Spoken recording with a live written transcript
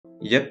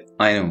Yep,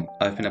 I know.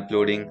 I've been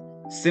uploading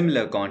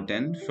similar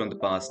content from the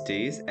past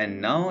days, and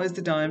now is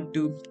the time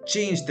to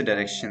change the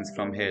directions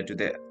from here to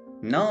there.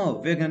 Now,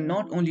 we're gonna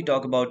not only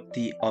talk about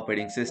the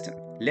operating system,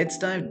 let's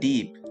dive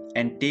deep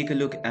and take a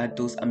look at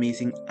those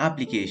amazing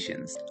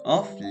applications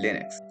of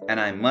Linux. And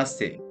I must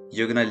say,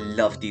 you're gonna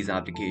love these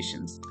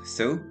applications.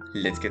 So,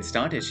 let's get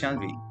started, shall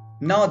we?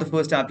 Now, the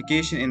first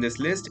application in this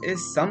list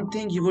is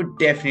something you would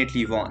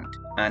definitely want.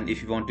 And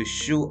if you want to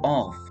show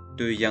off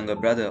to a younger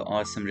brother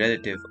or some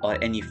relative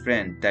or any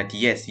friend that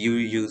yes, you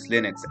use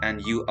Linux and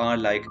you are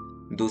like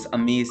those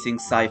amazing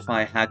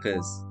sci-fi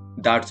hackers,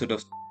 that sort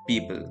of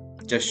people,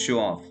 just show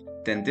off,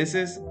 then this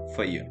is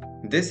for you.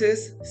 This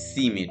is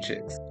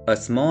CMatrix, a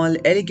small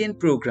elegant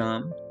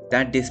program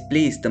that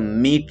displays the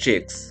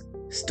Matrix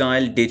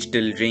style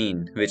digital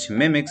rain which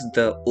mimics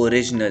the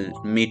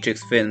original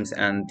Matrix films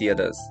and the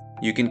others.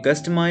 You can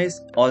customize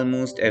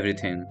almost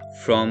everything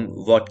from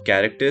what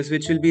characters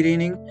which will be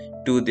raining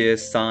to their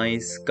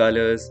size,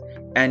 colors,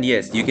 and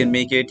yes, you can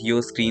make it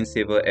your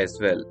screensaver as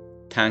well.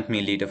 Thank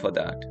me later for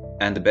that.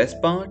 And the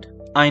best part?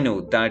 I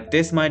know that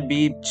this might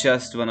be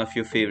just one of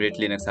your favorite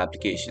Linux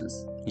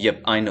applications.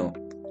 Yep, I know.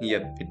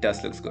 Yep, it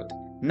does looks good.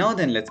 Now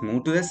then, let's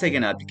move to the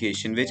second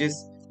application, which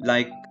is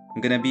like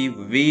gonna be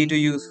way too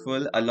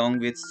useful along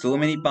with so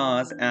many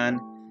powers, and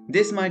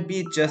this might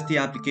be just the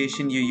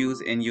application you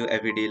use in your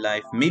everyday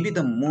life, maybe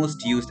the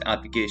most used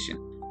application.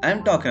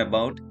 I'm talking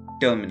about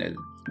Terminal.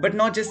 But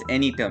not just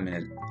any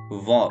terminal,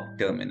 Warp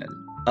Terminal.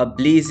 A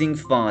blazing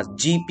fast,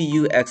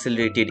 GPU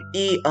accelerated,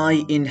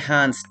 AI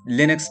enhanced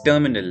Linux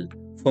terminal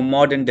for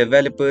modern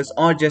developers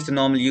or just a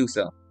normal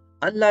user.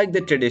 Unlike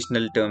the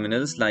traditional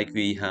terminals like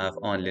we have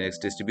on Linux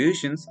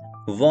distributions,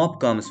 Warp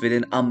comes with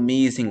an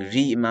amazing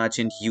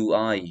reimagined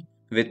UI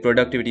with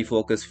productivity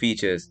focused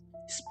features,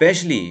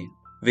 especially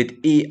with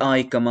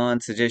AI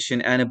command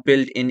suggestion and a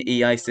built-in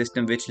AI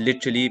system which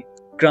literally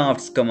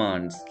crafts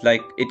commands.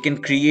 Like it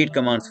can create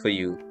commands for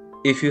you.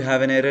 If you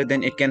have an error,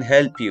 then it can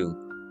help you.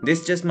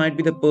 This just might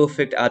be the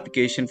perfect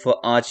application for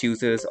Arch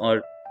users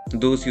or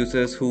those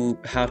users who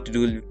have to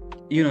do,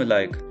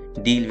 like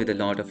deal with a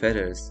lot of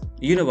errors.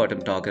 You know what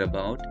I'm talking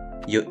about.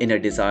 Your inner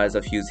desires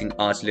of using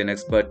Arch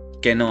Linux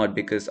but cannot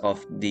because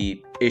of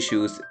the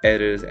issues,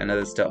 errors, and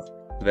other stuff.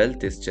 Well,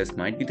 this just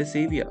might be the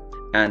savior.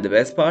 And the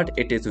best part,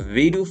 it is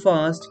way too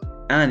fast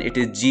and it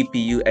is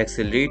GPU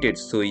accelerated.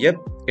 So yep,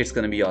 it's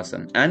gonna be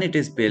awesome. And it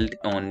is built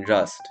on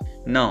Rust.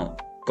 Now,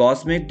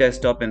 Cosmic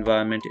desktop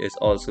environment is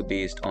also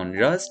based on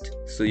Rust,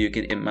 so you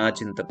can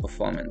imagine the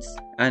performance.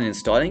 And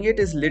installing it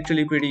is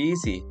literally pretty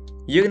easy.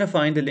 You're gonna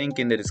find the link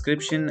in the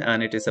description,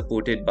 and it is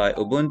supported by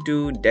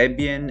Ubuntu,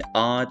 Debian,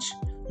 Arch.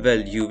 Well,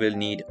 you will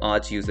need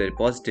Arch user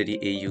repository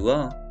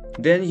AUR.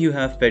 Then you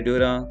have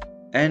Fedora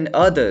and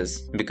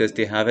others because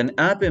they have an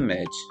app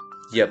image.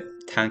 Yep,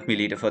 thank me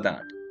later for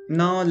that.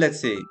 Now let's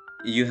say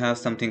you have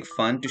something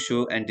fun to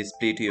show and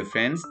display to your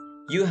friends.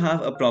 You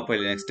have a proper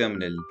Linux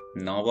terminal.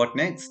 Now what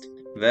next?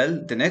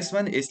 Well, the next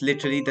one is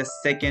literally the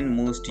second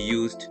most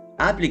used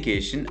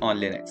application on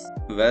Linux.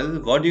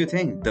 Well, what do you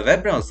think? The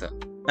web browser.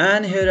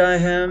 And here I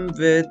am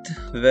with,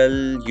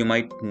 well, you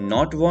might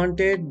not want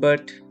it,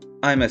 but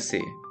I must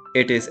say,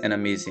 it is an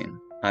amazing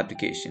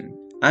application.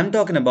 I'm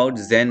talking about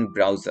Zen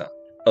Browser,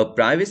 a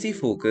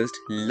privacy-focused,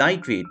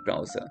 lightweight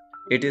browser.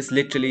 It is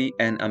literally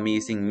an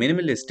amazing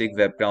minimalistic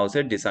web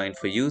browser designed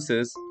for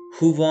users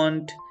who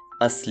want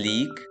a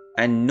sleek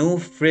and no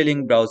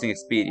frilling browsing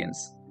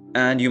experience.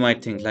 And you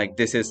might think like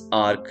this is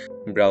Arc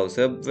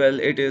browser. Well,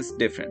 it is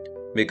different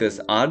because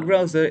Arc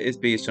browser is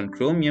based on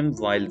Chromium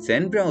while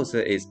Zen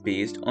browser is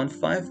based on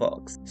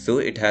Firefox. So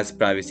it has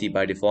privacy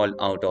by default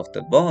out of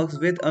the box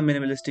with a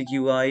minimalistic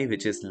UI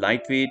which is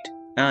lightweight,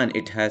 and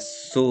it has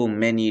so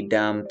many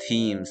damn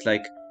themes,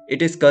 like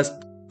it is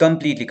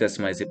completely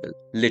customizable,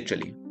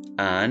 literally.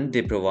 And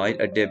they provide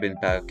a Debian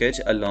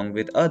package along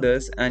with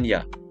others, and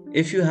yeah,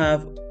 if you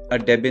have a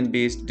Debian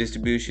based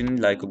distribution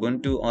like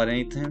Ubuntu or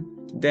anything,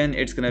 then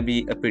it's gonna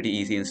be a pretty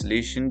easy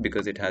installation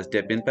because it has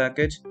Debian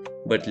package.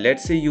 But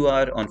let's say you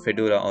are on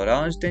Fedora or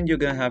Arch, then you're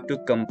gonna have to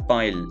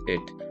compile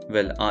it.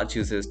 Well, Arch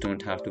users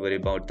don't have to worry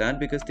about that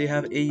because they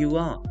have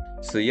AUR.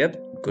 So yep,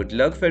 good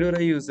luck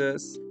Fedora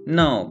users.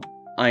 Now,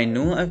 I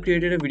know I've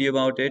created a video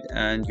about it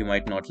and you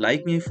might not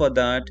like me for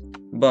that,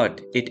 but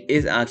it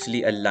is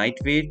actually a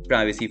lightweight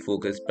privacy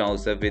focused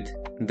browser with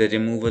the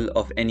removal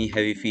of any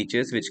heavy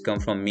features which come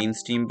from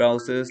mainstream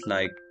browsers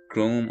like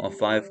Chrome or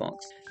Firefox.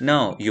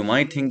 Now, you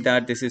might think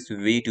that this is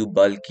way too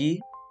bulky,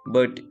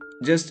 but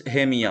just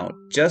hear me out.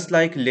 Just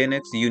like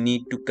Linux, you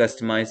need to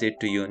customize it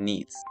to your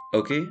needs.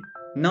 Okay?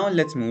 Now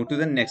let's move to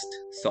the next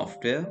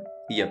software.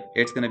 Yep,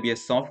 it's gonna be a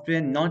software,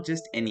 not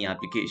just any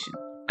application.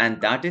 And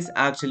that is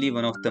actually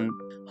one of them.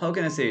 How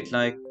can I say it?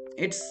 Like,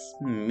 it's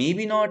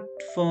maybe not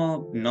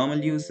for normal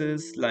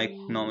users, like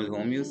normal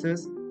home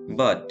users,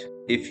 but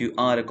if you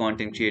are a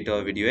content creator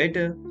or video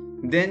editor,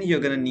 then you're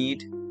gonna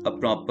need a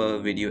proper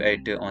video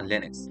editor on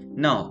Linux.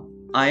 Now,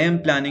 I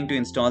am planning to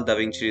install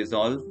DaVinci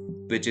Resolve,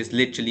 which is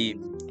literally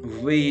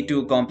way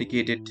too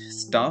complicated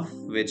stuff,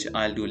 which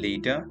I'll do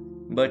later.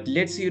 But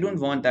let's say you don't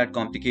want that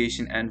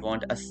complication and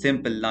want a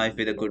simple life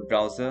with a good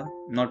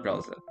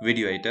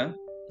video editor.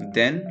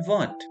 Then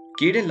what?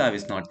 KDL Live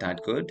is not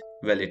that good.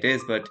 Well, it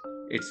is, but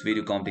it's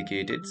very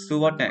complicated. So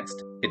what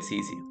next? It's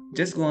easy.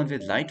 Just go on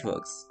with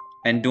Lightworks.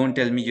 And don't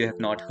tell me you have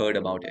not heard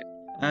about it.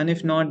 And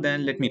if not,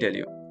 then let me tell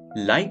you.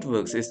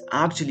 Lightworks is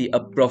actually a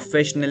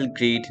professional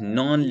grade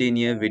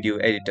non-linear video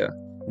editor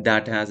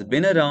that has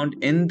been around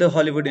in the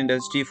Hollywood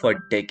industry for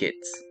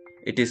decades.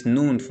 It is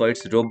known for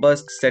its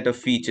robust set of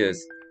features.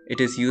 It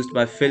is used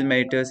by film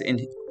editors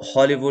in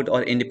Hollywood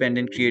or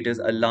independent creators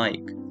alike,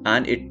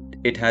 and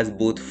it has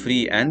both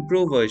free and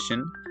pro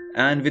version,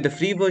 and with the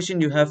free version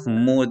you have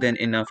more than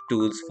enough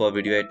tools for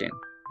video editing.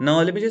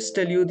 Now let me just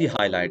tell you the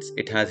highlights.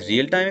 It has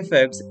real-time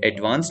effects,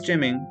 advanced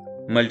trimming,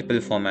 multiple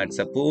format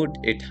support,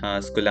 it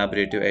has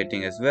collaborative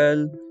editing as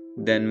well,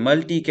 then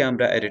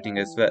multi-camera editing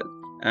as well,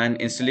 and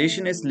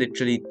installation is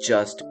literally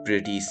just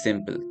pretty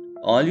simple.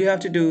 All you have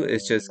to do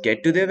is just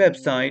get to their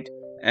website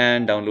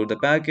and download the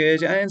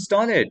package and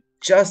install it.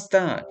 Just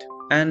that.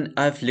 And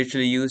I've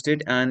literally used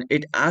it, and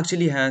it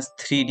actually has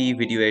 3D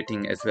video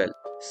editing as well.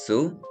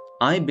 So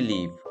I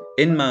believe,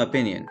 in my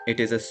opinion, it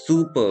is a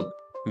superb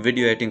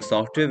video editing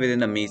software with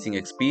an amazing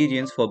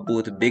experience for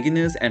both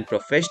beginners and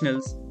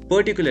professionals,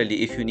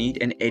 particularly if you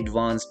need an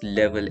advanced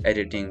level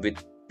editing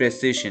with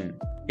precision.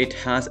 It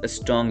has a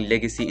strong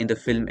legacy in the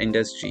film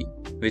industry,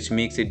 which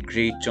makes it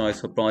great choice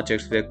for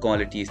projects where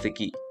quality is the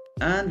key.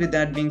 And with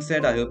that being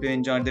said, I hope you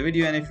enjoyed the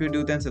video, and if you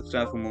do, then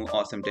subscribe for more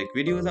awesome tech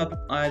videos.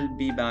 I'll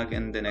be back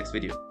in the next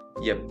video.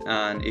 Yep,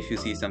 and if you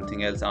see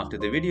something else after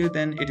the video,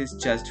 then it is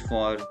just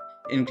for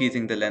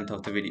increasing the length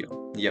of the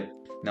video. Yep.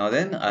 Now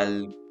then,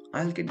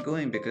 I'll get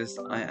going because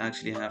I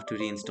actually have to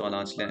reinstall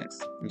Arch Linux.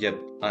 Yep,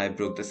 I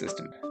broke the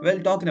system. Well,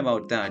 talking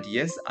about that,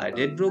 yes, I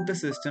did broke the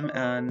system,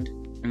 and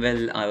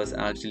well,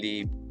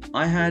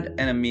 I had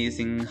an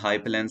amazing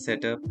Hyperland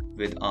setup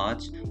with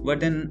Arch, but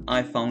then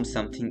I found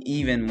something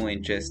even more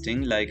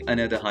interesting, like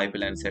another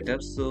Hyperland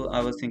setup. So I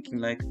was thinking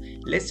like,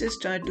 let's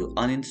just try to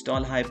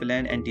uninstall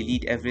Hyperland and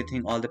delete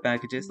everything, all the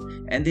packages,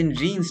 and then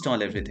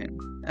reinstall everything.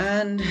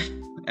 And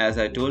as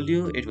I told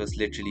you, it was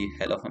literally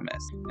hell of a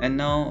mess. And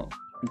now,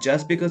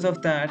 just because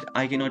of that,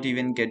 I cannot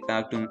even get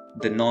back to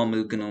the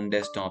normal GNOME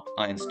desktop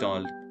I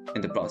installed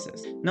in the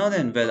process. Now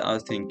then, well, I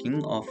was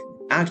thinking of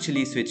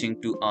actually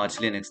switching to Arch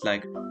Linux.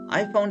 Like,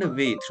 I found a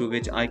way through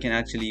which I can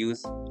actually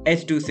use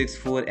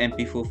H264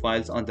 MP4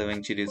 files on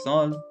DaVinci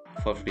Resolve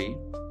for free.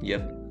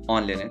 Yep,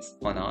 on Linux,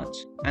 on Arch.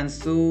 And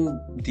so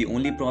the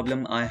only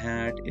problem I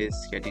had is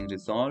getting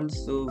resolved,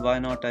 so why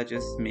not I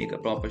just make a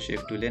proper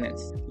shift to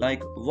Linux?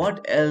 Like,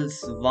 what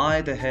else?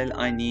 Why the hell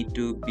I need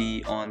to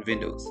be on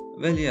Windows?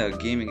 Well, yeah,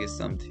 gaming is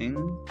something.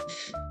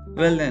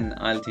 Well then,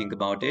 I'll think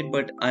about it,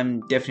 but I'm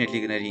definitely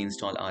gonna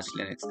reinstall Arch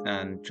Linux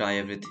and try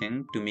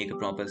everything to make a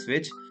proper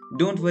switch.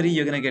 Don't worry,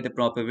 you're gonna get a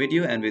proper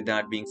video, and with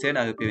that being said,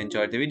 I hope you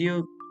enjoyed the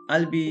video.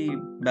 I'll be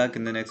back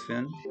in the next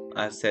one.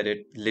 I've said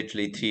it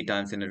literally 3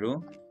 times in a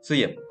row. So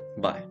yeah,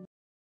 bye.